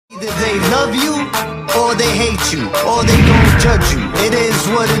Either they love you, or they hate you, or they don't judge you. It is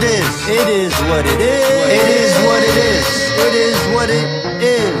what it is. It is what it is. It is what it is. It is what it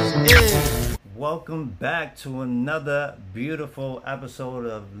is. Welcome back to another beautiful episode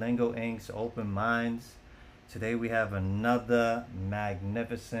of Lingo Inc.'s Open Minds. Today we have another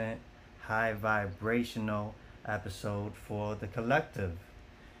magnificent, high vibrational episode for the collective.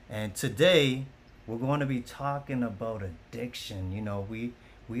 And today we're going to be talking about addiction. You know, we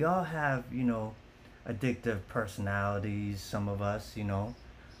all have, addictive personalities, some of us,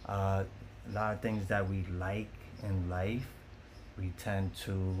 a lot of things that we like in life we tend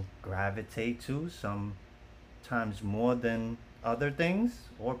to gravitate to, sometimes more than other things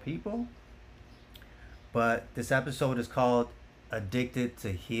or people. But this episode is called Addicted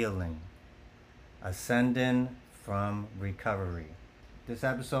to Healing, Ascending from Recovery. This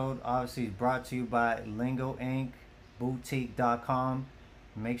episode obviously is brought to you by Lingo Inc. Boutique.com.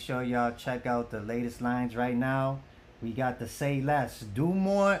 Make sure y'all check out the latest lines right now. We got the Say Less, Do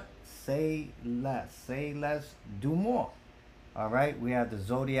More, Say Less. Say Less, Do More. All right, we have the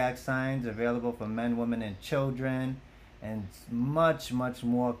zodiac signs available for men, women, and children, and much, much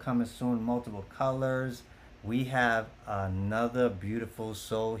more coming soon. Multiple colors. We have another beautiful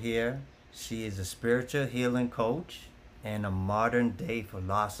soul here. She is a spiritual healing coach and a modern day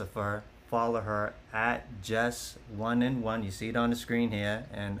philosopher. Follow her at Jess1in1. You see it on the screen here,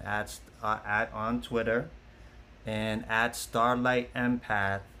 and at on Twitter, and at Starlight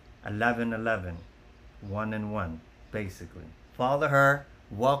Empath 1111, 1in1, basically. Follow her.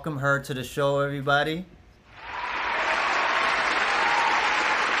 Welcome her to the show, everybody.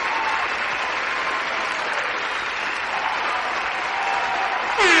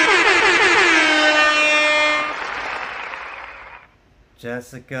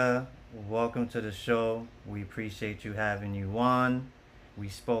 Jessica, welcome to the show. We appreciate you having you on. We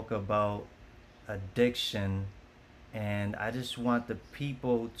spoke about addiction, and I just want the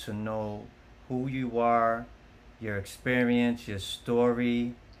people to know who you are, your experience, your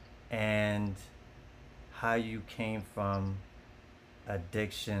story, and how you came from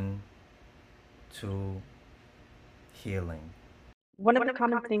addiction to healing. One of the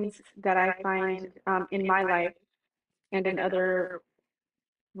common things that I find in my life and in other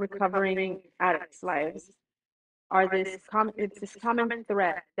recovering addicts' lives are it's this common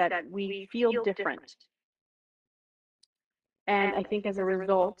thread that we feel different. And I think as a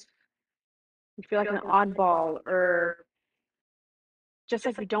result, we feel like an oddball, or just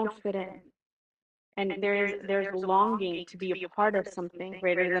like we don't fit in. And there's longing to be a part of something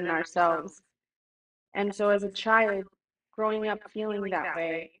greater than ourselves. And so as a child, growing up feeling that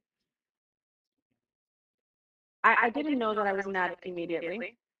way, I didn't know that I was an addict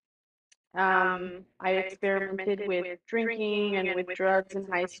immediately. I experimented with drinking and with drugs in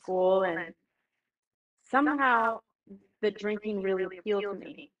high school, and somehow the drinking really appealed to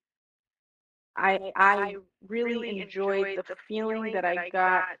me. I really enjoyed the feeling that I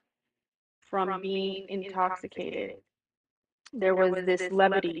got from being intoxicated. There was this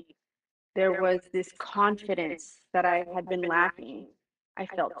levity, there was this confidence that I had been lacking. I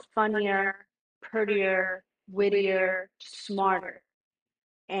felt funnier, prettier, wittier, smarter,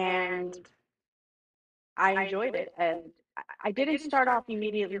 and I enjoyed it. And I didn't start off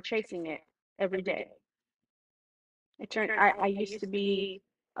immediately chasing it every day. I used to be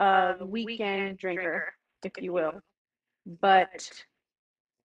a weekend drinker, if you will, but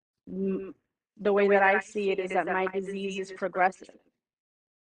the way that I see it is that my disease is progressive.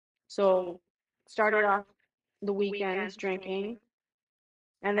 So started off the weekends drinking,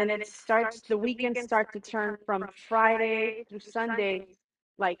 and then the weekends start to turn from Friday through Sunday,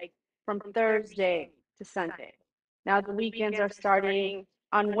 like from Thursday to Sunday. Now the weekends are starting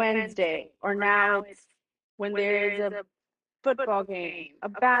on Wednesday, or now it's when there is a football game, a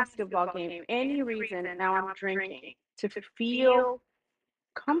basketball game, any reason. Now I'm drinking to feel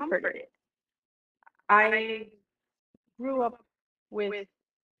comforted. I grew up with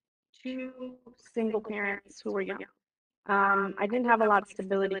two single parents who were young. I didn't have a lot of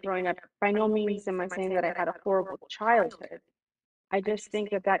stability growing up. By no means am I saying that I had a horrible childhood. I just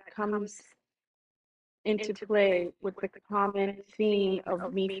think that that comes into play with the common theme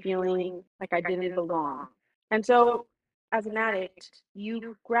of me feeling like I didn't belong. And so, as an addict,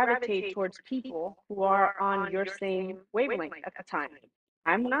 you gravitate towards people who are on your same wavelength at the time.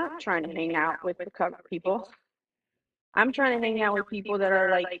 I'm not trying to hang out with recovered people. I'm trying to hang out with people that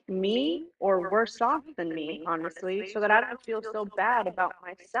are like me or worse off than me, honestly, so that I don't feel so bad about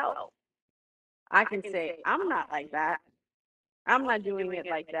myself. I can say, I'm not like that. I'm not doing it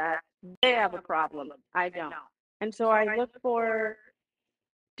like that. They have a problem. I don't. And so I look for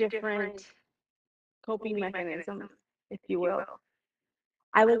different coping mechanisms, if you will.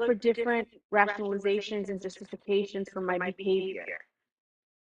 I look for different rationalizations and justifications for my behavior.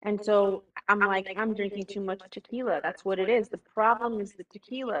 And so I'm like, I'm drinking too much tequila. That's what it is. The problem is the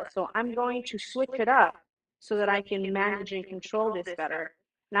tequila. So I'm going to switch it up so that I can manage and control this better.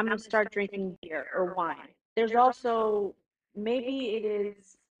 And I'm going to start drinking beer or wine. There's also, maybe it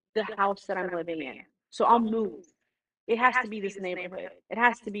is the house that I'm living in. So I'll move. It has to be this neighborhood. It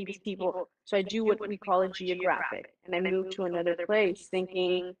has to be these people. So I do what we call a geographic. And I move to another place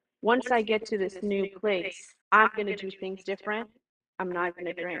thinking, once I get to this new place, I'm going to do things different. I'm not going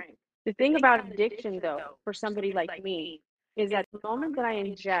to drink. The thing about addiction, though, for somebody like me, is that the moment that I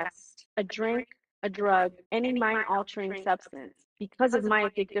ingest a drink, a drug, any mind altering substance, because of my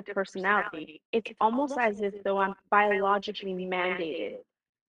addictive personality, it's almost as if though I'm biologically mandated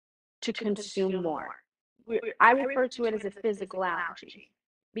to consume more. I refer to it as a physical allergy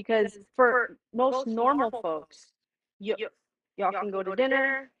because for most normal folks, you, y'all can go to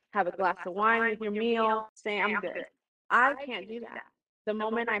dinner, have a glass of wine with your meal, say, I'm good. I can't do that. The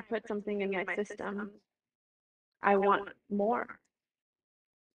moment I put something in my system, I want more.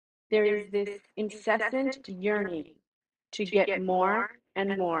 There is this incessant yearning to get more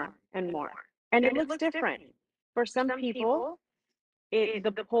and more and more. And it looks different. For some people,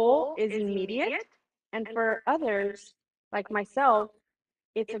 the pull is immediate, and for others, like myself,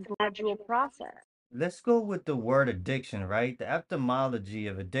 it's a gradual process. Let's go with the word addiction, right? The etymology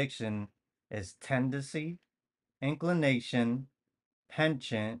of addiction is tendency, inclination,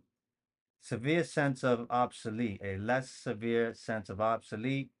 penchant, severe sense of obsolete, a less severe sense of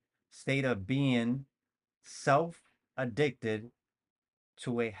obsolete, state of being self addicted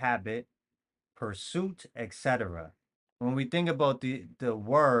to a habit, pursuit, etc. When we think about the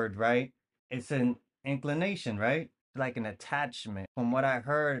word, right, it's an inclination, right? Like an attachment. From what I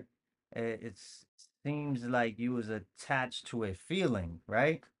heard, it seems like you was attached to a feeling,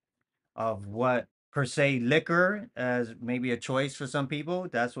 right? Of what per se liquor as maybe a choice for some people.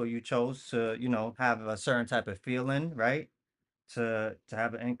 That's what you chose to, have a certain type of feeling, right? To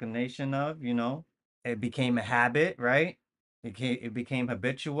have an inclination of, it became a habit, right? It became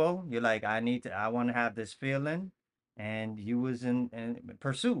habitual. You're like, I want to have this feeling, and you was in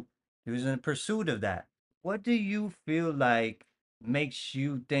pursuit. You was in pursuit of that. What do you feel like makes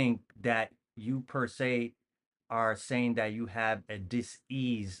you think that you per se are saying that you have a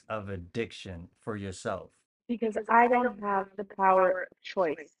dis-ease of addiction for yourself? Because I don't have the power of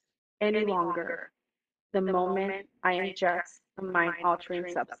choice any longer the moment I ingest a mind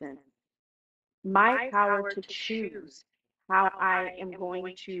altering substance. My power to choose how I am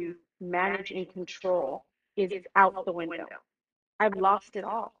going to manage and control is out the window. I've lost it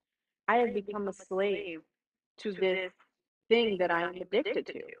all. I have become a slave to this thing that I am addicted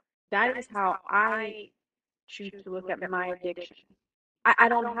to. That is how I choose to look at my addiction. I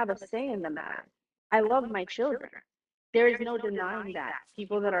don't have a say in the matter. I love my children. There is no denying that.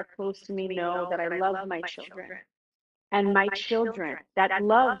 People that are close to me know that I love my children. And my children, that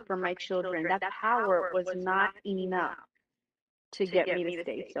love for my children, that power was not enough to get me to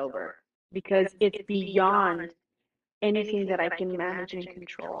stay sober because it's beyond anything that I can manage and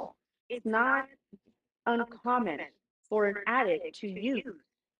control. It's not uncommon for an addict to use.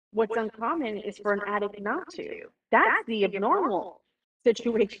 What's uncommon is for an addict not to. That's the abnormal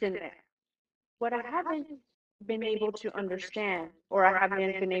situation there. What I haven't been able to understand, or I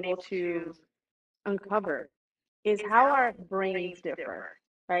haven't been able to uncover, is how our brains differ,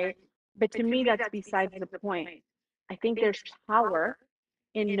 right? But to me, that's besides the point. I think there's power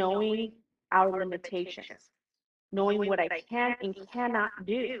in knowing our limitations, knowing what I can and cannot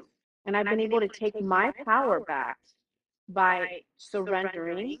do. And I've been able to take my power back by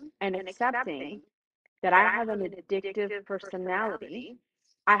surrendering and accepting that I have an addictive personality,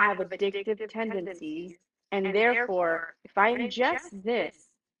 I have addictive tendencies, and therefore, if I ingest this,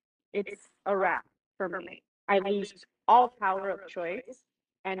 it's a wrap for me. I lose all power of choice,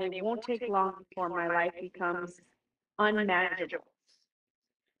 and it won't take long before my life becomes unmanageable.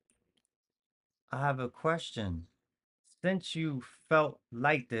 I have a question. Since you felt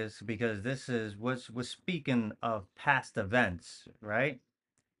like this, because this is what's we're speaking of past events, right?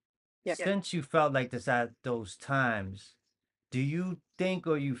 Yes. Since you felt like this at those times, do you think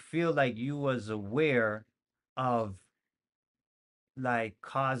or you feel like you was aware of like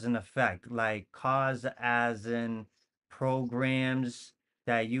cause and effect, like cause as in programs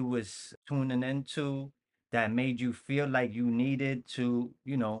that you was tuning into that made you feel like you needed to,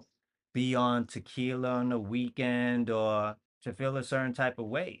 be on tequila on the weekend or to feel a certain type of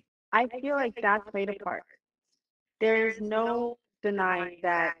way? I feel like that played a part. There is no denying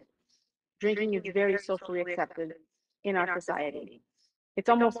that drinking is very socially accepted in our society. It's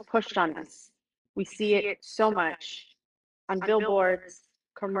almost pushed on us. We see it so much on billboards,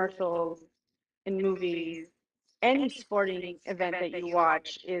 commercials, in movies. Any sporting event that you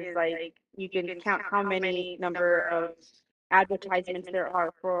watch is like you can count how many number of advertisements there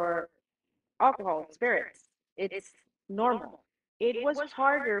are for alcohol, spirits. It's normal. It was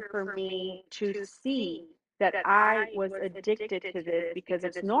harder for me to see that I was addicted to this because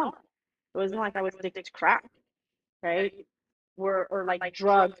it's normal. It wasn't like I was addicted to crack, right? Or like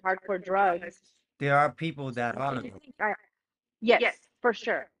drugs, hardcore drugs. There are people that I are. think yes, for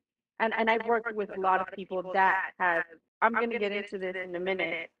sure. And I've worked with a lot of people that have, I'm gonna get into this in a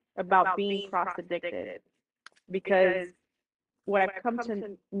minute about being cross addicted because what I've come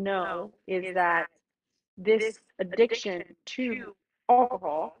to know is that this addiction to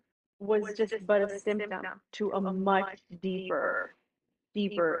alcohol was just but a symptom to a much deeper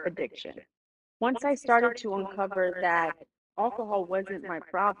addiction. Once I started to uncover that alcohol wasn't my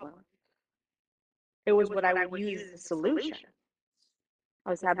problem, it was what I would use as a solution. I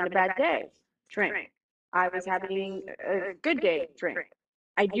was having a bad day, drink. I was having a good day, drink.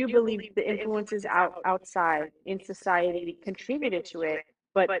 I do believe the influences outside in society contributed to it,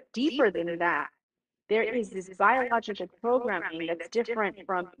 but deeper than that, there is this biological programming that's different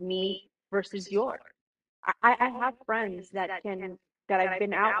from me versus yours. I have friends that I've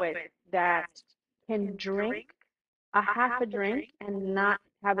been out with that can drink a half a drink and not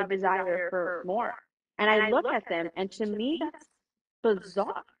have a desire for more. And I look at them, and to me, that's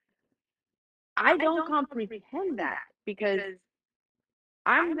bizarre. I don't comprehend that because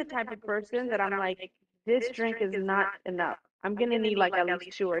I'm the type of person that I'm like, this drink is not enough. I'm gonna need like at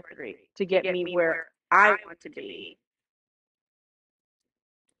least two or three to get me where I want to be.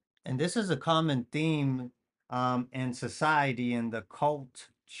 And this is a common theme in society, in the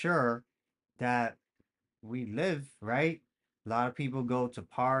culture that we live, right? A lot of people go to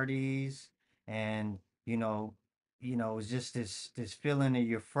parties and you know, it's just this feeling of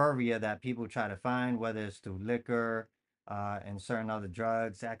euphoria that people try to find, whether it's through liquor, and certain other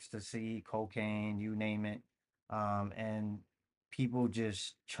drugs, ecstasy, cocaine, you name it. And people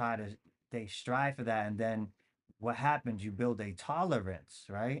just they strive for that. And then what happens? You build a tolerance,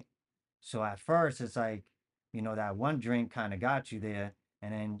 right? So at first it's like, that one drink kind of got you there,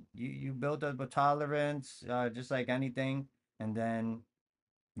 and then you build up a tolerance, just like anything, and then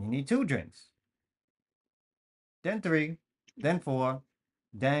you need two drinks, then three, then four,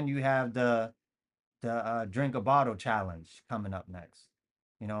 then you have the drink a bottle challenge coming up next.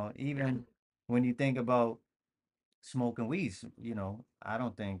 Even when you think about smoking weeds, I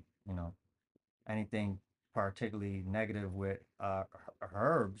don't think anything particularly negative with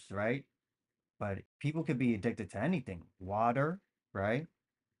herbs, right? But people could be addicted to anything, water, right?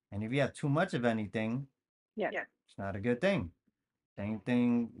 And if you have too much of anything, Yes. it's not a good thing. Same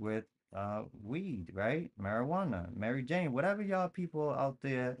thing with weed, right? Marijuana, Mary Jane, whatever y'all people out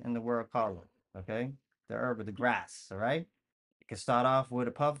there in the world call it, okay? The herb or the grass, all right? You can start off with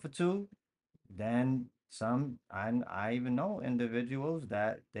a puff or two, then some. I even know individuals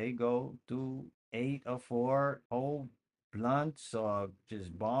that they go through 8 or 4 whole blunts or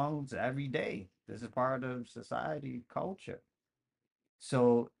just bongs every day. This is part of society culture.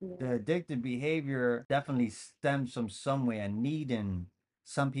 So the Yeah. addictive behavior definitely stems from somewhere, needing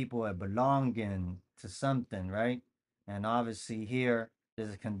some people a belonging to something, right? And obviously here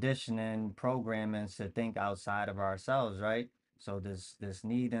there's a conditioning, programming to think outside of ourselves, right? So this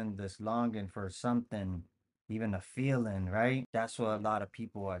needing, this longing for something, even a feeling, right? That's what a lot of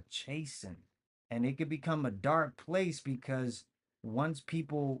people are chasing. And it could become a dark place because once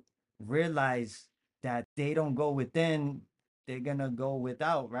people realize that they don't go within, they're gonna go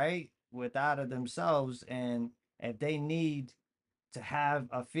without, right? Without of themselves. And if they need to have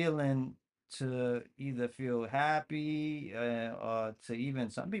a feeling to either feel happy, or to, even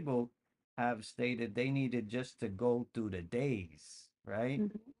some people have stated they needed just to go through the days, right?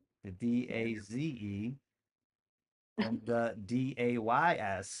 Mhm. The DAZE and the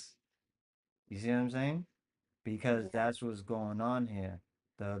DAYS. You see what I'm saying? Because Yeah. that's what's going on here.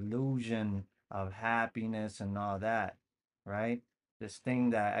 The illusion of happiness and all that, right? This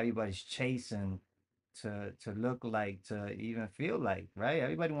thing that everybody's chasing to look like, to even feel like, right?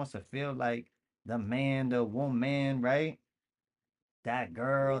 Everybody wants to feel like the man, the woman, right? That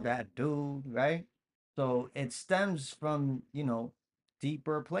girl, Yeah. that dude, right? So it stems from,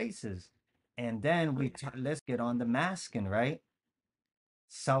 deeper places. And then let's get on the masking, right?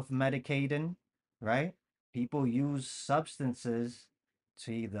 Self-medicating, right? People use substances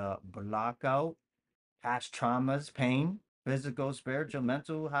to either block out past traumas, pain, physical, spiritual,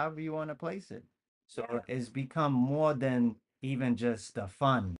 mental, however you want to place it. So it's become more than even just the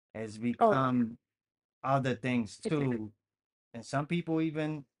fun. It's Oh, become other things it's too. And some people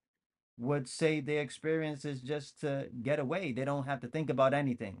even would say their experience is just to get away. They don't have to think about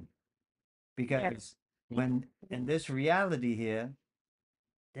anything. yes. Because when in this reality here,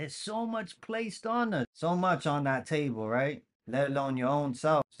 there's so much placed on us, so much on that table, right? Let alone your own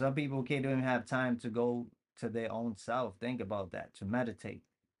self. Some people can't even have time to go to their own self. Think about that, to meditate.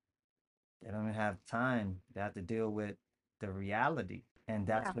 They don't even have time. They have to deal with the reality. And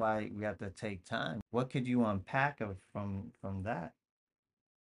that's Yeah. why we have to take time. What could you unpack from that?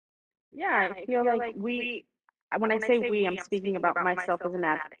 Yeah, I feel like when I say we, I'm speaking about myself as an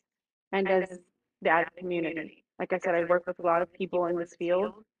addict and as the addict community. Like I said, I work with a lot of people in this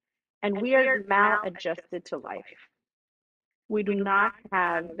field, and we are maladjusted to life. We do not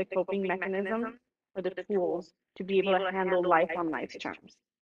have the coping mechanism or the tools to be able to handle life on life's terms.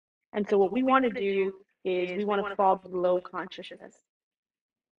 And so, what we want to do is we want to fall below consciousness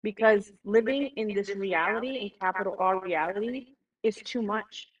because living in this reality, in capital R reality, is too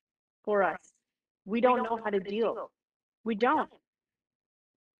much for us. We don't know how to deal. We don't.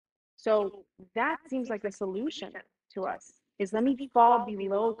 So that seems like the solution to us is let me fall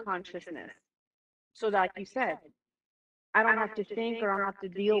below consciousness so that, like you said, I don't have to think or I don't have to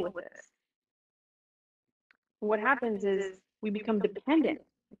deal with this. What happens is we become dependent,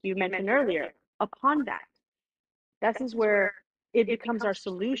 like you mentioned earlier, upon that. This is where it becomes our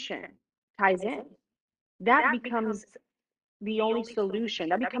solution, ties in. That becomes the only solution.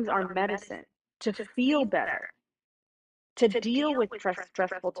 That becomes our medicine to feel better, to deal with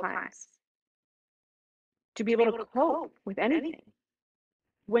stressful times, to be able to cope with anything.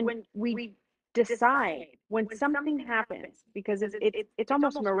 When we decide, when something happens, because it's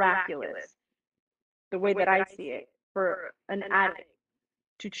almost miraculous, the way that I see it, for an addict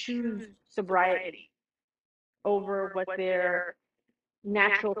to choose sobriety over what their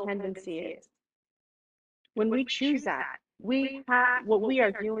natural tendency is. When we choose that, we have what we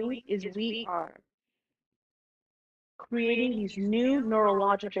are doing is we are creating these new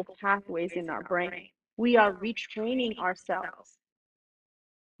neurological pathways in our brain. We are retraining ourselves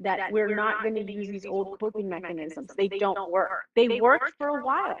that we're not going to use these old coping mechanisms. They don't work. They worked for a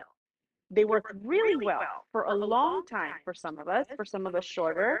while. They worked really well for a long time for some of us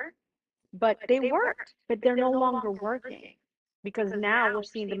shorter, but they worked, but they're no longer working because now we're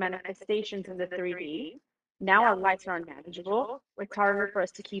seeing the manifestations in the 3D. Now our lives are unmanageable. It's harder for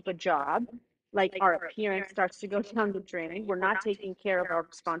us to keep a job. Like our appearance starts to go down the drain. We're not taking care of our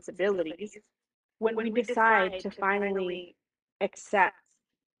responsibilities. When we decide to finally accept,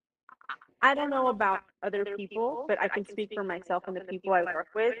 I don't know about other people, but I can speak for myself and the people I work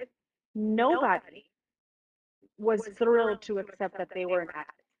with. Nobody was thrilled to accept that they were an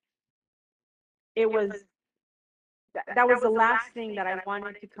addict. It was that was the last thing that I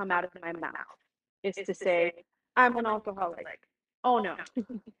wanted to come out of my mouth is to say, I'm an alcoholic. Oh no.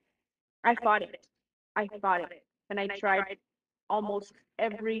 I fought it. I fought it. And I tried almost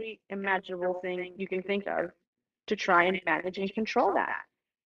every imaginable thing you can think of to try and manage and control that.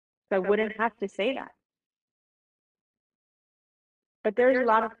 So I wouldn't have to say that. But there's a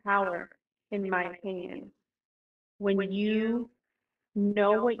lot of power, in my opinion, when you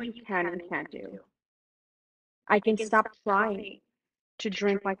know what you can and can't do. I can stop trying to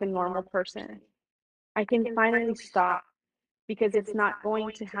drink like a normal person. I can finally stop because it's not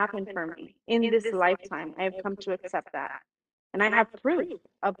going to happen for me in this lifetime. I have come to accept that. And I have proof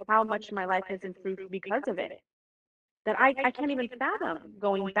of how much my life has improved because of it that I can't even fathom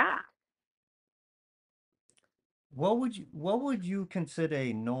going back. What would you consider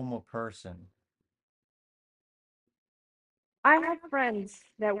a normal person? I have friends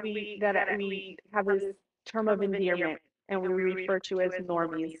that we have this term of endearment and we refer to as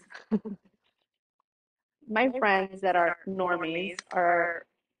normies. My friends that are normies are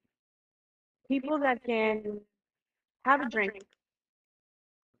people that can have a drink,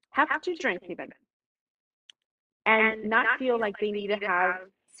 have to drink even, and not feel like they need to have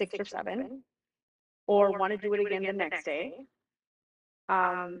six or seven or want to do it again the next day.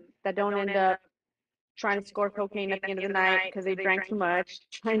 That don't end up trying to score cocaine at the end of the night because they drank too much,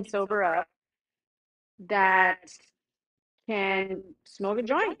 try and sober up, that can smoke a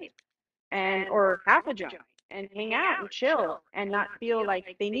joint and or half a joint and hang out and chill and not feel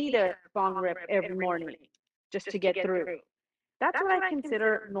like they need a bong rip every morning just to get through. That's what I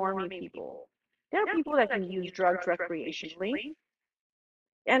consider normie people. There are people that can use drugs recreationally,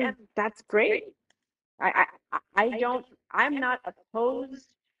 and that's great. I don't, I'm not opposed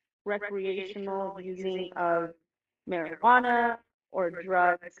recreational using of marijuana or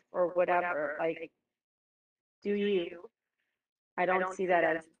drugs or whatever. Like, do you? I don't see that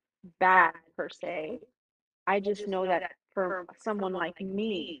as bad per se. I just know that for someone like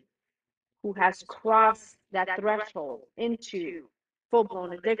me who has crossed that threshold into full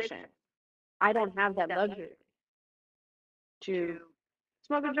blown addiction, I don't have that luxury to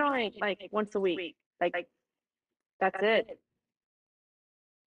smoke a joint like once a week. Like, that's it.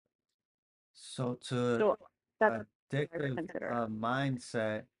 So to So that's what I addictive consider.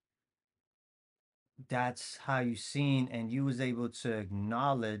 mindset, that's how you seen and you was able to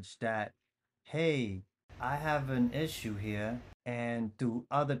acknowledge that, hey, I have an issue here, and through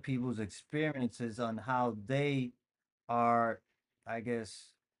other people's experiences on how they are, I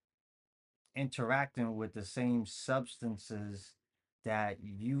guess, interacting with the same substances that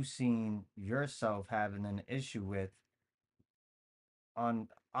you seen yourself having an issue with, on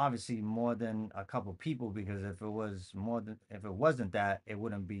obviously more than a couple people, because if it wasn't that, it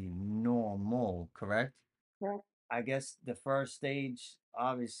wouldn't be normal, correct? Correct. I guess the first stage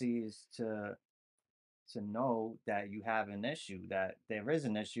obviously is to know that you have an issue, that there is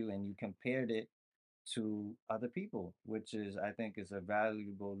an issue, and you compared it to other people, which is, I think, is a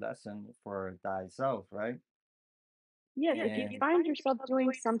valuable lesson for thyself, right? Yes, if you And find yourself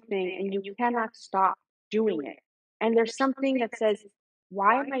doing something and you cannot stop doing it, and there's something that says,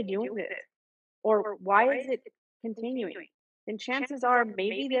 why am I doing this? Or why is it continuing? Then chances are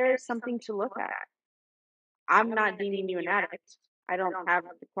maybe there's something to look at. I'm not deeming you an addict. I don't have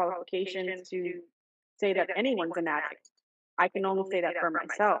the qualifications to say that anyone's an addict. I can only say that for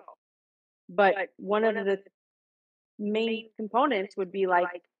myself. But one of the main components would be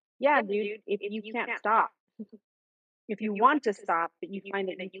like, yeah, dude, if you can't stop, if you want to stop, but you find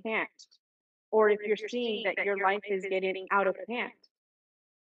that you can't, or if you're seeing that your life is getting out of hand,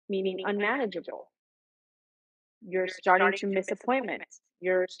 meaning unmanageable, you're starting to miss appointments,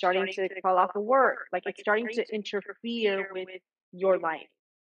 you're starting to call off of work, like it's starting to interfere with your life,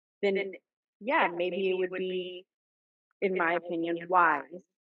 then yeah, maybe it would be, in my opinion, wise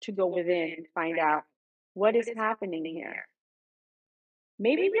to go within and find out what is happening here.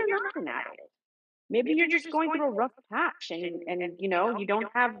 Maybe you're not an addict. Maybe you're just going through a rough patch and you don't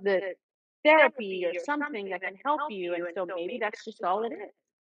have the therapy or something that can help you. And so maybe that's just all it is.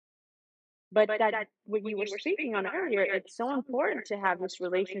 But that what you were speaking on earlier, it's so important to have this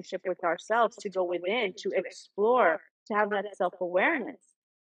relationship with ourselves, to go within, to explore, to have that self-awareness,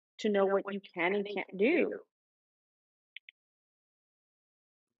 to know what you can and can't do.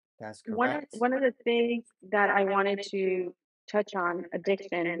 that's One of correct. one of the things that I wanted to touch on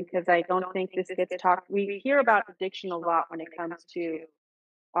addiction, because I don't think this gets talked. We hear about addiction a lot when it comes to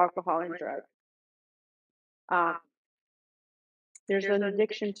alcohol and drugs. Um, there's an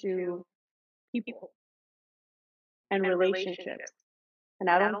addiction to people and relationships, and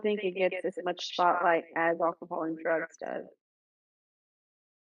I don't think it gets as much spotlight as alcohol and drugs does,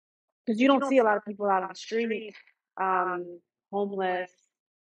 because you don't see a lot of people out on the street, homeless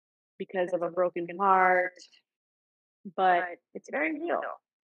because of a broken heart, but it's very real.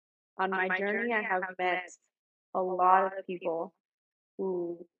 On my journey, I have met a lot of people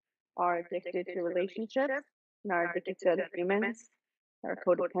who are addicted to relationships and are addicted to other humans, that are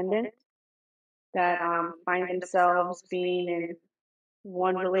codependent, that find themselves being in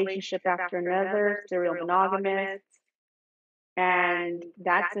one relationship after another, serial monogamous, and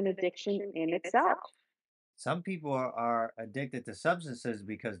that's an addiction in itself. Some people are addicted to substances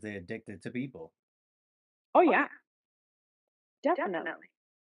because they're addicted to people. Oh, yeah, definitely.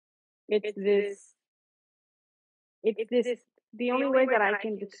 It's this, it's this, the only way that I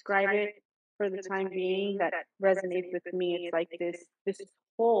can describe it for the time being that resonates with me, it's like this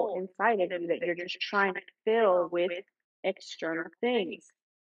hole inside of you that you're just trying to fill with external things,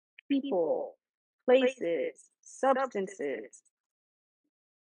 people, places, substances,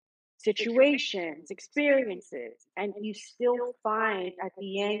 situations, experiences, and you still find at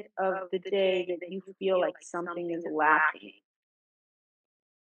the end of the day that you feel like something is lacking.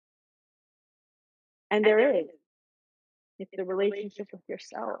 And there is. It's the relationship with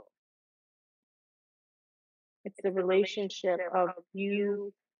yourself. It's the relationship of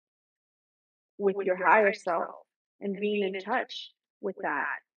you with your higher self and being in touch with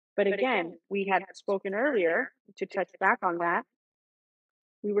that. But again, we had spoken earlier, to touch back on that,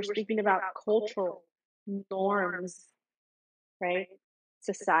 we were speaking about cultural norms, right?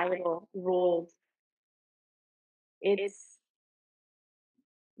 Societal rules. It's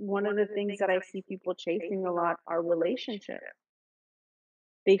one of the things that I see people chasing a lot are relationships.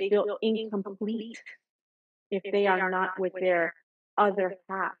 They feel incomplete if they are not with their other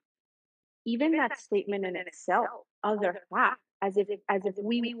half. Even that statement in itself other half, as if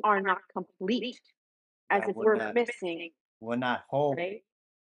we are not complete, as That if we're we're not missing, we're not whole. right?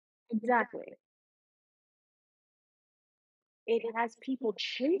 Exactly. It has people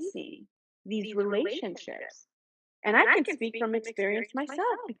chasing these relationships. And I can speak from experience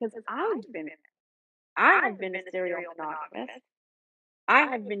myself because I have been a serial monogamist. I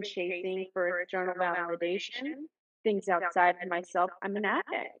have been chasing for external validation, things outside of myself. I'm an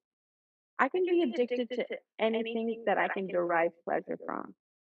addict. I can be addicted to anything that I can derive pleasure from.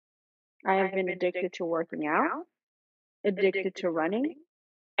 I have been addicted to working out, addicted to running.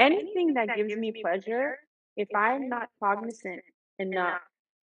 Anything that gives me pleasure, if I'm not cognizant enough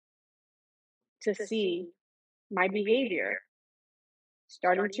to see my behavior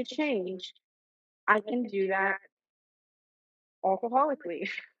starting to change, I can do that alcoholically.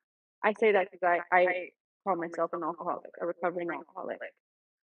 I say that because I call myself an alcoholic, a recovering alcoholic,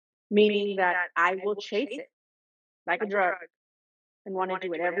 meaning that I will chase it like a drug and want to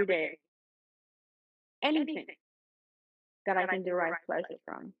do it every day. Anything that I can derive pleasure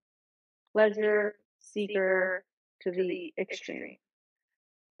from. Pleasure seeker to the extreme.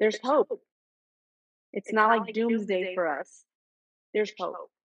 There's hope. It's not like doomsday for us. There's hope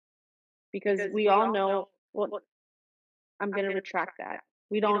because we all know. Well, I'm going to retract that.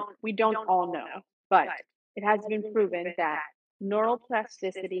 We don't all know, but it has been proven that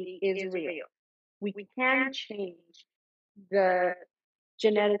neuroplasticity is real. We can change the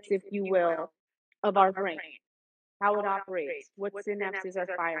genetics, if you will, of our brain, how it operates, what synapses are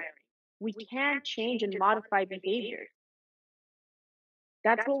firing. We can change and modify behavior.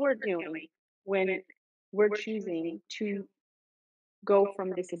 That's what we're doing when we're choosing to go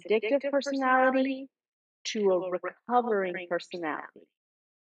from this addictive personality to a recovering personality.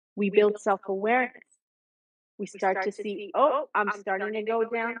 We build self awareness. We start to see, oh, I'm starting to go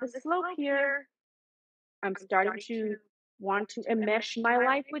down the slope here. I'm starting to want to enmesh my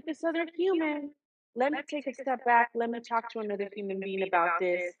life with this other human. Let me take a step back. Let me talk to another human being about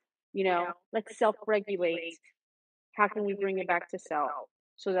this. Let's self regulate. How can we bring it back to self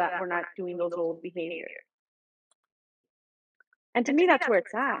so that we're not doing those old behaviors? And to me, that's where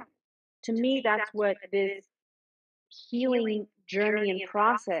it's at. To me, that's what this healing journey and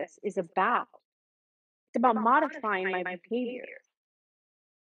process is about. It's about modifying my behavior.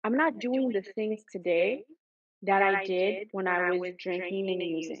 I'm not doing the things today that I did when I was drinking and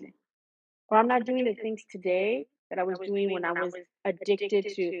using. Or I'm not doing the things today that I was doing when I was addicted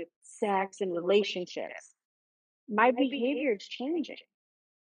to sex and relationships. My behavior is changing.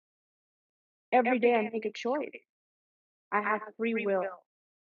 Every day I make a choice. I have free will.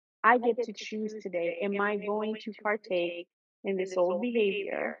 I get to choose today. Am I going to partake in this old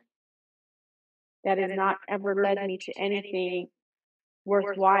behavior that has not ever led me to anything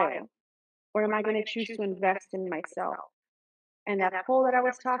worthwhile? Or am I going to choose to invest in myself? And that poll that I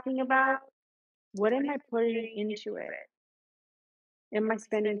was talking about, what am I putting into it? Am I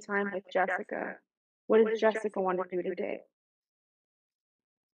spending time with Jessica? What does Jessica want to do today?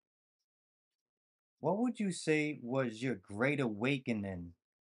 What would you say was your great awakening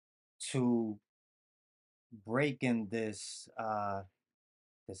to breaking this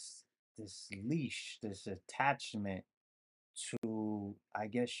this leash, this attachment to, I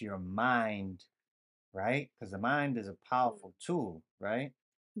guess, your mind, right? Because the mind is a powerful tool, right?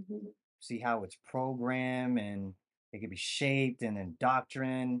 Mhm. See how it's programmed and it can be shaped and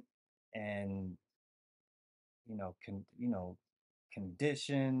indoctrined and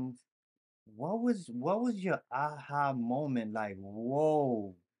conditioned. What was your aha moment like?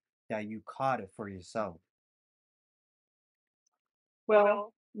 Whoa, that you caught it for yourself.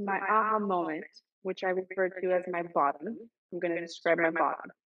 Well, my aha moment, which I refer to as my bottom, I'm going to describe my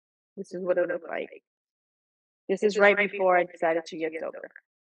bottom. This is what it looked like. This is right before I decided to get sober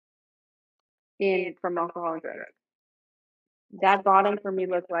from alcohol and drugs. That bottom for me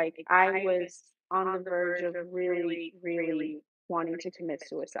looked like I was on the verge of really, really wanting to commit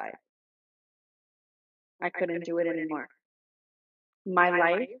suicide. I couldn't do it anymore. My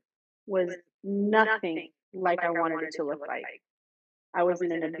life was nothing like I wanted it to look like. I was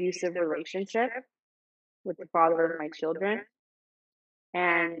in an abusive relationship with the father of my children,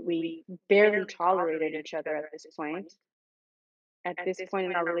 and we barely tolerated each other at this point. At this point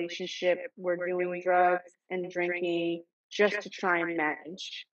in our relationship, we're doing drugs and drinking just to try and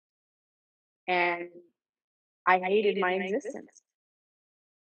manage. And I hated my existence.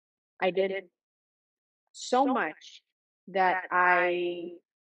 I did so much that I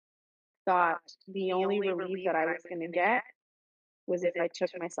thought the only relief that I was going to get was if I took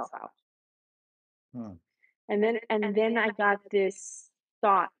myself out. Hmm. And then I got this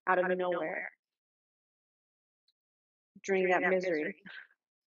thought out of nowhere. during that misery.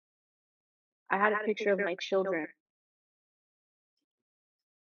 I had a picture of my children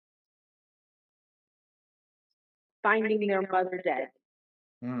finding their mother dead,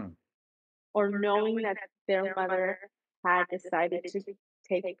 Mm. or knowing that their mother had decided to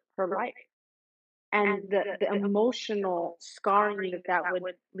take her life. And the emotional scarring that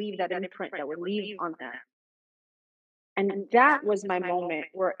would leave, that imprint that would leave on them. And that was my moment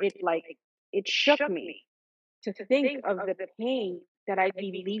where it shook me to think of the pain that I'd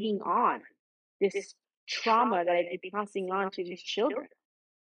be leaving on, this trauma that I'd be passing on to these children.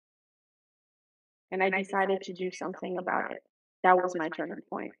 And I decided to do something about it. That was my turning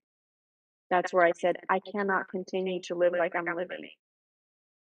point. That's where I said, I cannot continue to live like I'm living.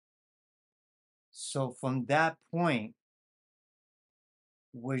 So from that point,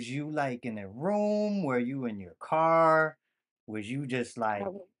 was you like in a room? Were you in your car? Was you just like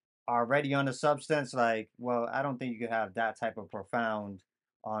already on the substance? Like, well, I don't think you could have that type of profound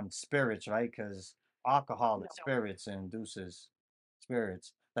on spirits, right? Because alcohol is spirits and induces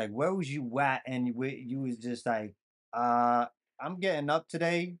spirits. Like, where was you at? And you was just like, I'm getting up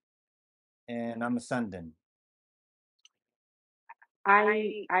today and I'm ascending.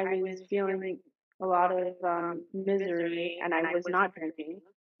 I was feeling a lot of misery, and I was not drinking.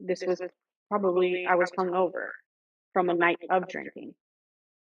 This was probably, I was hungover from a night of drinking,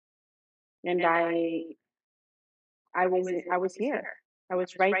 and I was here. I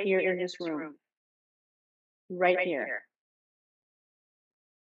was right here in this room, right here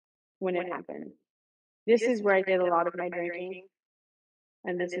when it happened. This is where I did a lot of my drinking,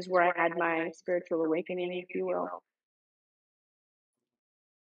 and this is where I had my spiritual awakening, if you will.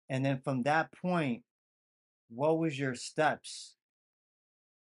 And then from that point, what was your steps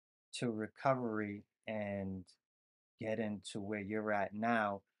to recovery and getting to where you're at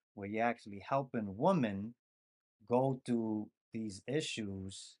now, where you're actually helping women go through these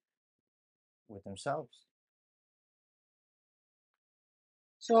issues with themselves?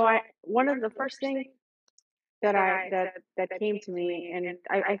 So one of the first things that came to me, and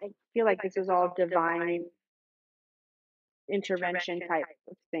I feel like this is all divine intervention type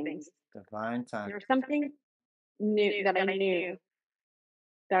of things. Divine time. There was something new that I knew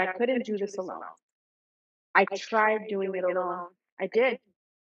that I couldn't do this alone. I tried doing it alone. I did.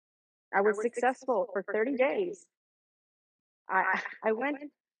 I was successful for 30 days. I I went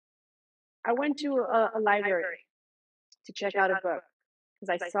I went to a library to check out a book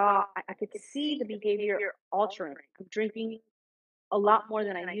because I could see the behavior altering. I'm drinking a lot more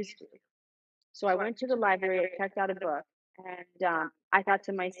than I used to. So I went to the library, I checked out a book, and I thought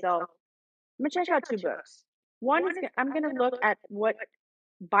to myself, I'm gonna check out two books. One is I'm gonna look at what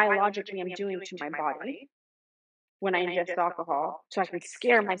biologically I'm doing to my body when I ingest alcohol, so I can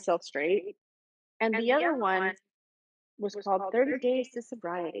scare myself straight. And the other one was called 30 Days to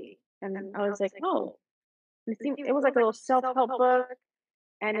Sobriety. And I was like, oh, it was like a little self-help book.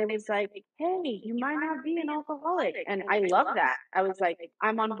 And it was like, hey, you might not be an alcoholic. And I love that. I was like,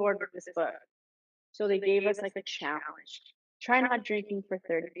 I'm on board with this book. So they gave us like a challenge. Try not drinking for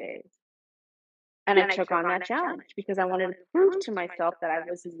 30 days. And I took on that challenge because I wanted to prove to myself that I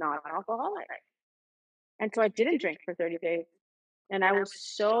was not an alcoholic. And so I didn't drink for 30 days. And I was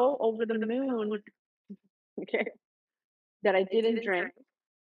so over the moon, okay, that I didn't drink,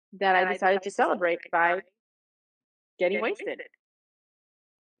 that I decided to celebrate by getting wasted.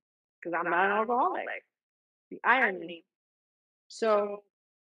 Because I'm not an alcoholic. The irony. So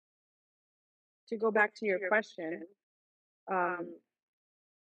to go back to your question,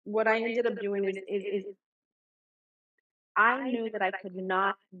 what I ended up doing is I knew that I could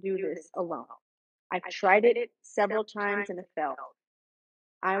not do this alone. I've tried it several times and it failed.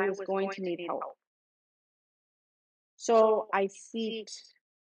 I was going to need help. So I sought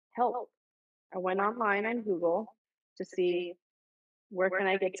help. I went online on Google to see where can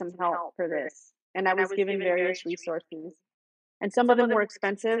I get some help for this. And I was given various resources. And some of them were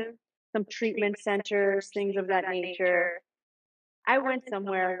expensive, some treatment centers, things of that nature. I went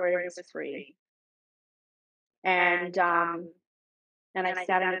somewhere where it was free. And I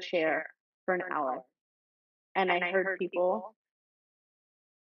sat in a chair for an hour. And I heard people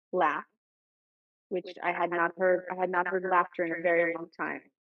laugh, which I had not heard. I had not heard laughter in a very long time.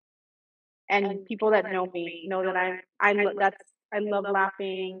 And people that know me know that I love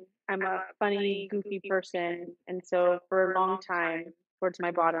laughing. I'm a funny, goofy person, and so for a long time, towards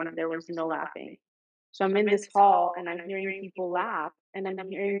my bottom, there was no laughing. So I'm in this hall, and I'm hearing people laugh, and I'm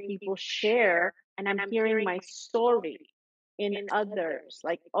hearing people share, and I'm hearing my story in others.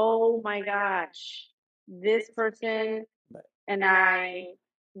 Like, oh my gosh, this person and I,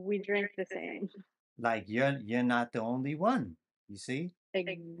 we drink the same. Like you're not the only one. You see?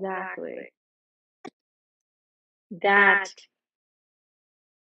 Exactly. That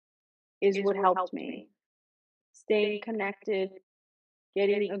is what helped me. Staying connected,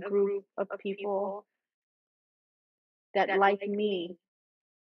 getting a group of people that, like me,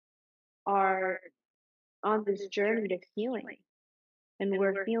 are on this journey to healing. And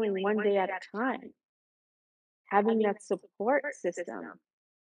we're healing one day at a time. Having that support system.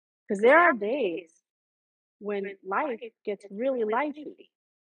 Because there are days when life gets really lifey.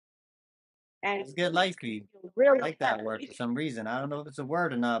 And Let's get lifey. really I like that word for some reason. I don't know if it's a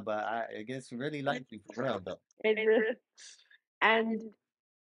word or not, but it gets really lifey for real though. it really, and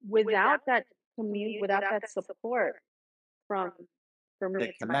without that without that support from, for me, The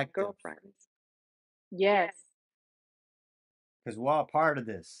it's my collective, girlfriends. Yes, because we're all part of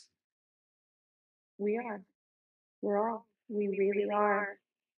this. we are. We really are.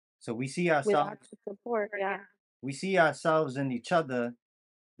 So we see Without ourselves. the support, yeah. We see ourselves in each other,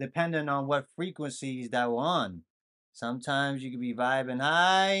 depending on what frequencies that we're on. Sometimes you could be vibing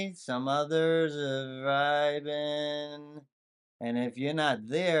high, some others are vibing, and if you're not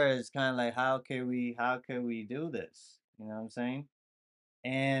there, it's kind of like how can we do this? You know what I'm saying?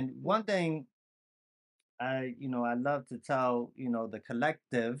 And one thing I love to tell, the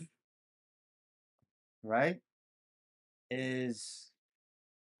collective, right, is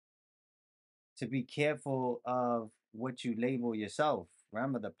to be careful of what you label yourself.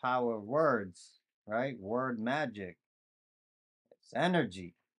 Remember the power of words, right? Word magic. It's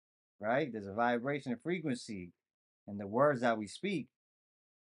energy, right? There's a vibration and frequency in the words that we speak,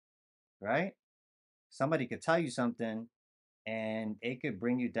 right? Somebody could tell you something and it could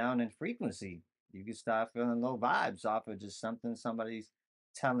bring you down in frequency. You could start feeling low vibes off of just something somebody's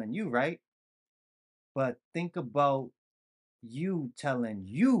telling you, right? But think about you telling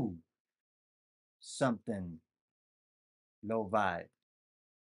you something low vibe.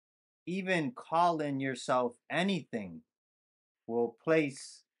 Even calling yourself anything will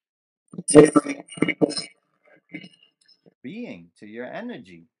place being to your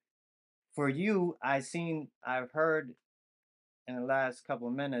energy. For you, I've heard in the last couple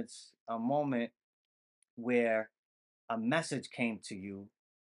of minutes a moment where a message came to you,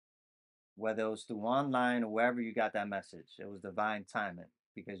 whether it was through online or wherever you got that message. It was divine timing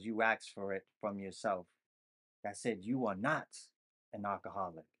because you asked for it from yourself. That said, you are not an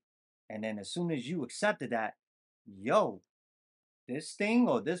alcoholic. And then as soon as you accepted that, yo, this thing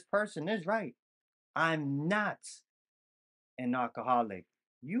or this person is right. I'm not an alcoholic.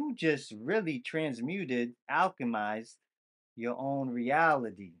 You just really transmuted, alchemized your own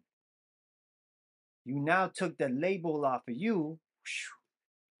reality. You now took the label off of you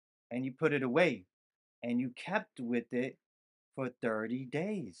and you put it away and you kept with it for 30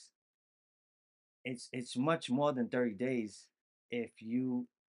 days. It's much more than 30 days if you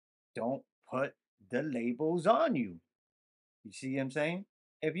don't put the labels on you. You see what I'm saying?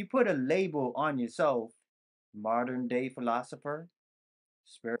 If you put a label on yourself, modern day philosopher,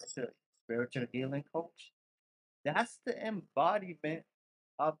 spiritual spiritual healing coach, that's the embodiment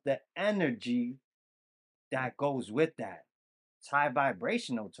of the energy that goes with that. It's high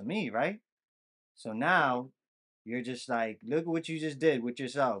vibrational to me, right? So now you're just like, look at what you just did with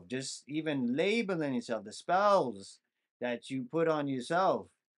yourself. Just even labeling yourself, the spells that you put on yourself.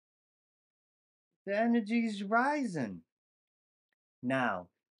 The energy's rising. Now,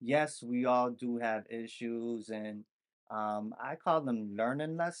 yes, we all do have issues, and I call them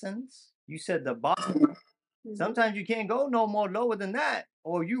learning lessons. You said the bottom. Sometimes you can't go no more lower than that,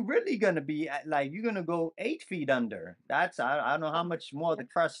 or you really gonna be at, like you're gonna go 8 feet under. I don't know how much more the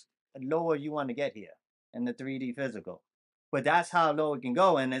crust lower you want to get here in the 3D physical, but that's how low it can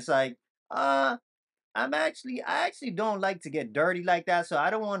go. And it's like, uh, I actually don't like to get dirty like that, so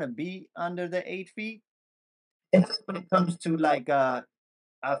I don't want to be under the 8 feet. When it comes to like a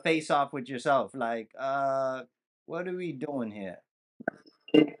face off with yourself, like what are we doing here?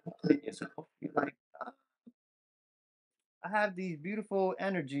 Yourself. You're like, I have these beautiful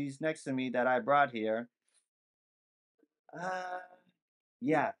energies next to me that I brought here. Uh,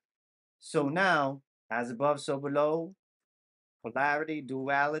 yeah. So now, as above, so below, polarity,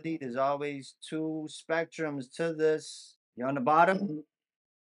 duality, there's always two spectrums to this. You're on the bottom.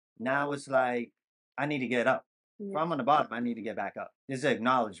 Now it's like, I need to get up. If I'm on the bottom, I need to get back up. This is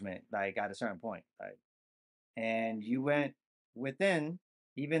acknowledgement, like at a certain point. Like, and you went within,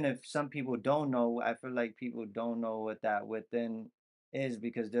 even if some people don't know, I feel like people don't know what that within is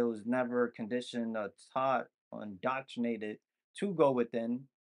because there was never conditioned or taught or indoctrinated to go within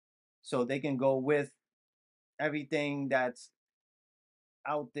so they can go with everything that's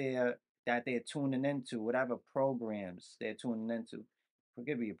out there that they're tuning into, whatever programs they're tuning into. It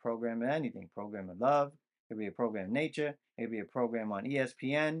could be a program of anything, program of love, it could be a program of nature, it could be a program on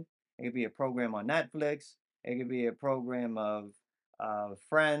ESPN, it could be a program on Netflix, it could be a program of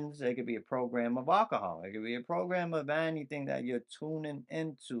friends, it could be a program of alcohol, it could be a program of anything that you're tuning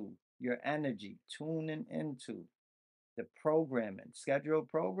into, your energy, tuning into the programming, scheduled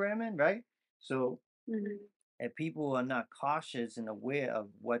programming, right? So Mhm. if people are not cautious and aware of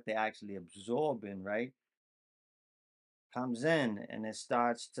what they're actually absorbing, right, comes in and it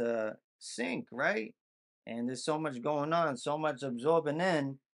starts to sink, right? And there's so much going on, so much absorbing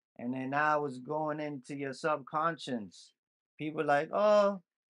in, and then now it's going into your subconscious. People like, oh,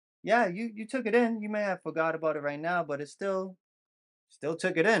 yeah, you took it in. You may have forgot about it right now, but it's still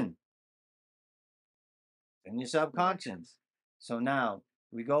took it in your subconscious. So now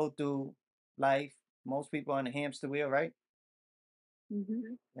we go through life. Most people on the hamster wheel, right?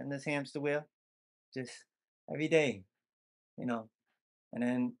 Mhm. In this hamster wheel, just every day, you know. And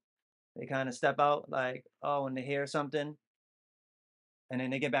then they kind of step out like, oh, and they hear something, and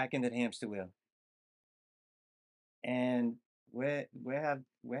then they get back into the hamster wheel. And where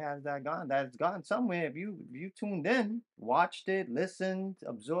has that gone? That's gone somewhere. If you tuned in, watched it, listened,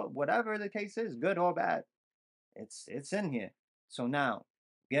 absorbed, whatever the case is, good or bad, it's in here. So now,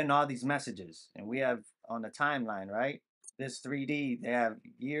 getting all these messages, and we have on the timeline, right? This 3D, they have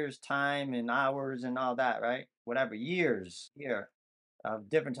years, time, and hours, and all that, right? Whatever, years here of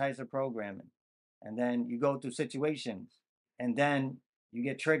different types of programming. And then you go through situations, and then you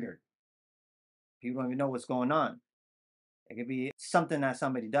get triggered. People don't even know what's going on. It could be something that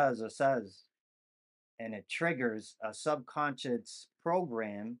somebody does or says, and it triggers a subconscious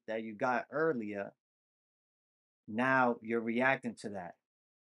program that you got earlier. Now you're reacting to that.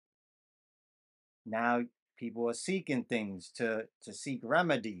 Now people are seeking things to seek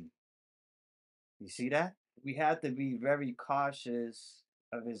remedy. You see that? We have to be very cautious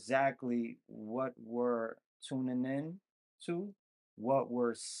of exactly what we're tuning in to, what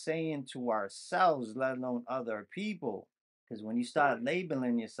we're saying to ourselves, let alone other people. Because when you start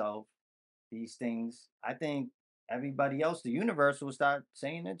labeling yourself these things, I think everybody else, the universe, will start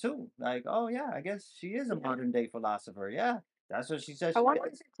saying it too. Like, oh yeah, I guess she is a modern day philosopher. Yeah, that's what she says I she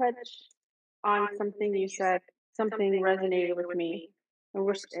wanted is. to touch on something you said. Something resonated with me, and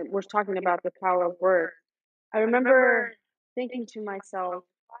we're talking about the power of words. I remember thinking to myself,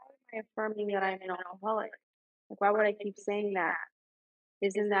 why am I affirming that I'm an alcoholic? Like, why would I keep saying that?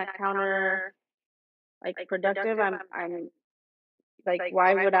 Isn't that counter like productive? I'm like,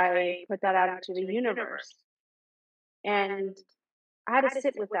 why would I put that out into the universe? And I had to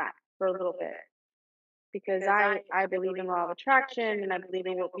sit with that for a little bit because I believe in law of attraction and I believe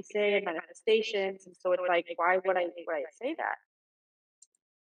in what we say and manifestations, and so it's like, why would I say that?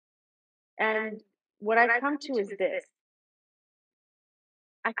 And what I've come to is this: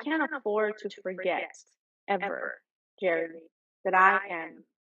 I can't afford to forget ever, Jerry, that I am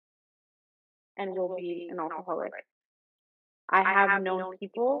and will be an alcoholic. I have known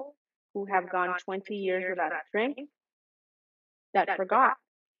people who have gone 20 years without a drink that forgot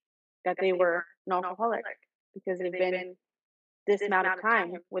that they were an alcoholic because they've been this amount of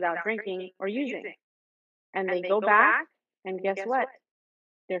time without drinking or using. And they go back, and guess what?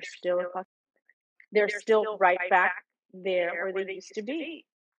 They're still a customer. They're still right back there where they used to be.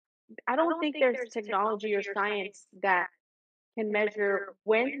 I don't think there's technology or science that can measure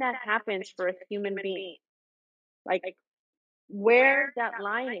when that happens for a human being, like where that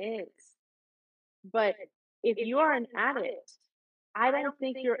line is. But if you are an addict, I don't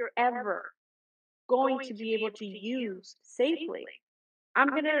think you're ever going to be able to use safely. I'm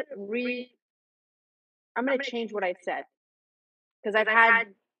gonna re I'm gonna change what I said because I've had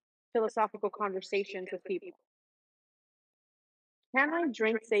philosophical conversations with people. Can I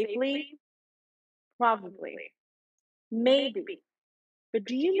drink safely? Probably. Maybe. But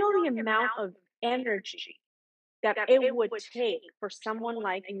do you know the amount of energy that it would take for someone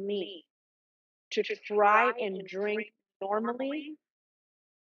like me to try and drink normally?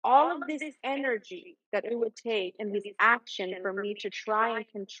 All of this energy that it would take and this action for me to try and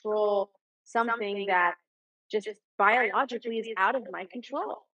control something that just biologically is out of my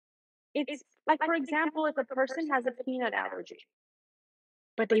control. It's like, for example, if a person has a peanut allergy,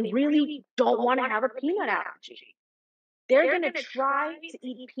 but they really don't want to have a peanut allergy, they're going to try to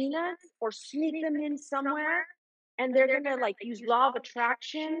eat peanuts or sneak them in somewhere, and they're going to like use law of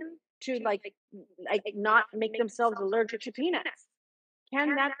attraction to like not make themselves allergic to peanuts.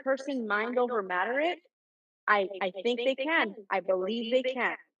 Can that person mind over matter it? I think they can. I believe they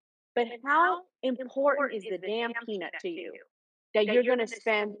can. But how important is the damn peanut to you that you're going to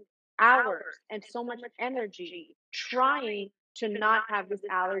spend hours and so much energy trying to not have this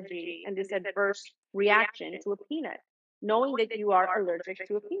allergy and this adverse reaction to a peanut, knowing that you are allergic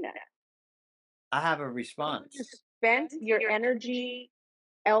to a peanut. I have a response. You spent your energy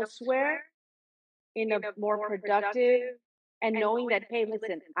elsewhere in a more productive and knowing that, hey,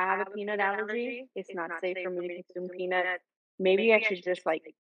 listen, I have a peanut allergy. It's not safe for me to consume peanut. Maybe I should just like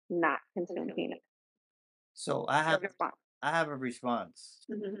not consume peanut. So I have a response.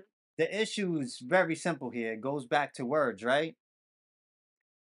 Mm-hmm. The issue is very simple here. It goes back to words, right?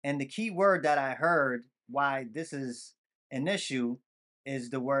 And the key word that I heard why this is an issue is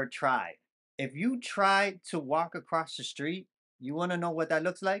the word try. If you try to walk across the street, you want to know what that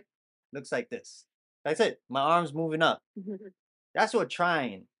looks like? Looks like this. That's it. My arm's moving up. Mm-hmm. That's what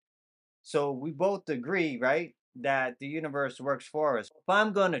trying. So we both agree, right, that the universe works for us. If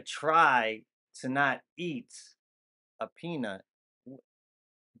I'm going to try to not eat a peanut,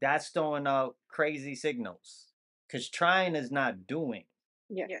 that's throwing out crazy signals. Because trying is not doing.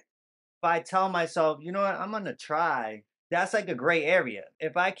 Yes. If I tell myself, you know what, I'm going to try, that's like a gray area.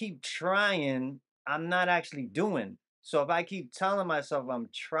 If I keep trying, I'm not actually doing. So if I keep telling myself I'm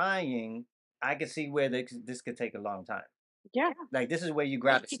trying, I can see where this could take a long time. Yeah. Like this is where you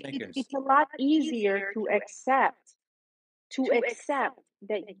grab a Snickers. It's a lot easier to accept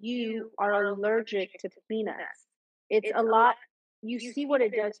that you are allergic to peanuts. It's a lot. You see what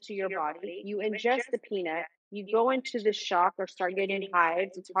it does to your body. You ingest the peanut. You go into the shock or start getting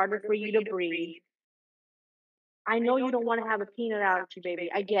hives. It's harder for you to breathe. I know you don't want to have a peanut allergy, baby.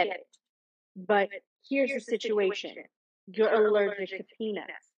 I get it. But here's the situation. You're allergic to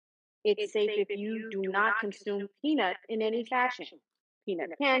peanuts. It's safe if you do not consume peanut in any fashion.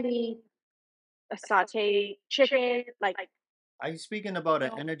 Peanut candy, a sauteed chicken, like. Are you speaking about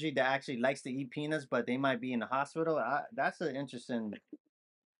an energy that actually likes to eat peanuts, but they might be in the hospital? That's an interesting.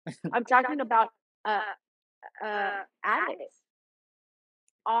 I'm talking about addicts.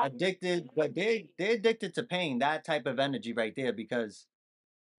 Addicted, but they're addicted to pain. That type of energy right there, because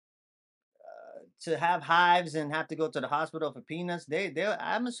to have hives and have to go to the hospital for peanuts,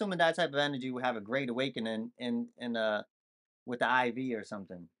 I'm assuming that type of energy will have a great awakening in with the IV or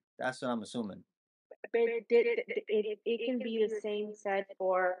something. That's what I'm assuming. But it can be the same said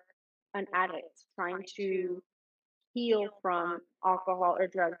for an addict trying to heal from alcohol or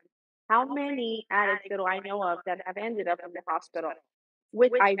drugs. How many addicts do I know of that have ended up in the hospital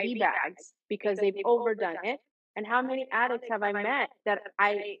with IV bags because they've overdone it? And how many addicts have I met that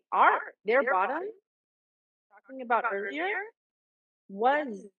their bottom, talking about earlier,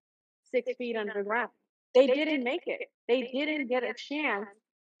 was 6 feet underground. They didn't make it. They didn't get a chance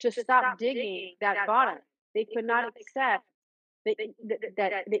to stop digging that bottom. They could not accept that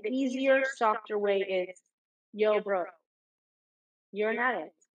the easier, softer way is, yo, bro, you're an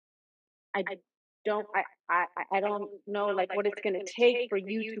addict. I don't know like what it's gonna take for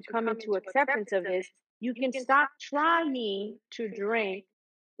you to come into acceptance of this. You can stop trying to drink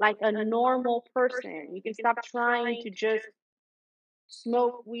like a normal person. You can stop trying to just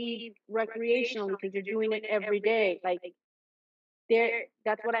smoke weed recreationally because you're doing it every day. Like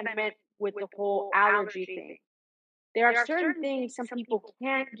that's what I meant with the whole allergy thing. There are certain things some people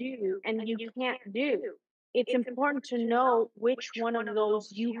can't do and you can't do. It's important to know which one of those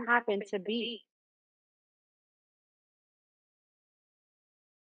you happen to be.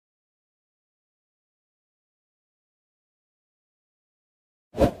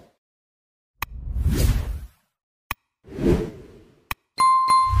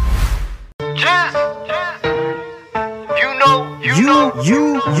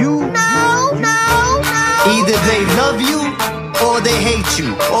 Either they love you or they hate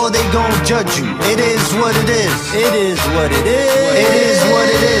you, or they gon' judge you. It is what it is. It is what it is. It is what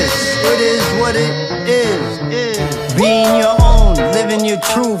it is. It is what it is. Being your own, living your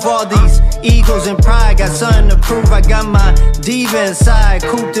truth. All these egos and pride got something to prove. I got my diva inside,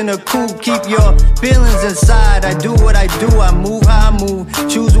 cooped in a coop. Keep your feelings inside. I do what I do. I move how I move.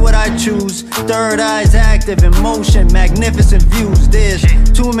 Choose what I choose. Third eye's active in motion. Magnificent views. There's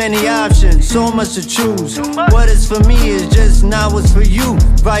too many options, so much to choose. What is for me is just not what's for you.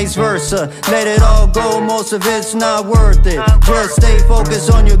 Vice versa. Let it all go. Most of it's not worth it. Just stay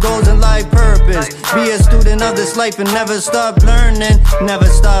focused on your goals and life purpose. Be a student of this life and never stop learning. Never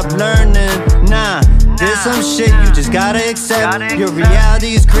stop learning. Nah, there's some shit you just gotta accept. Your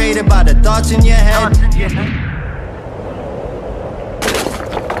reality is created by the thoughts in your head.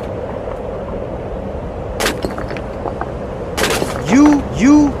 You.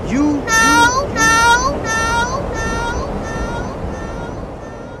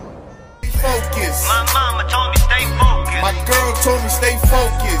 Focus. My mama told me stay focused. My girl told me stay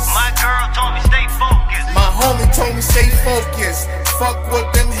focused. My girl told me stay focused. My homie told me stay focused. Fuck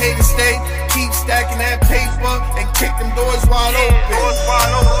what them haters say. Keep stacking that paper and kick them doors wide open. Doors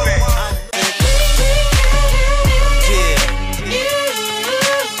wide open.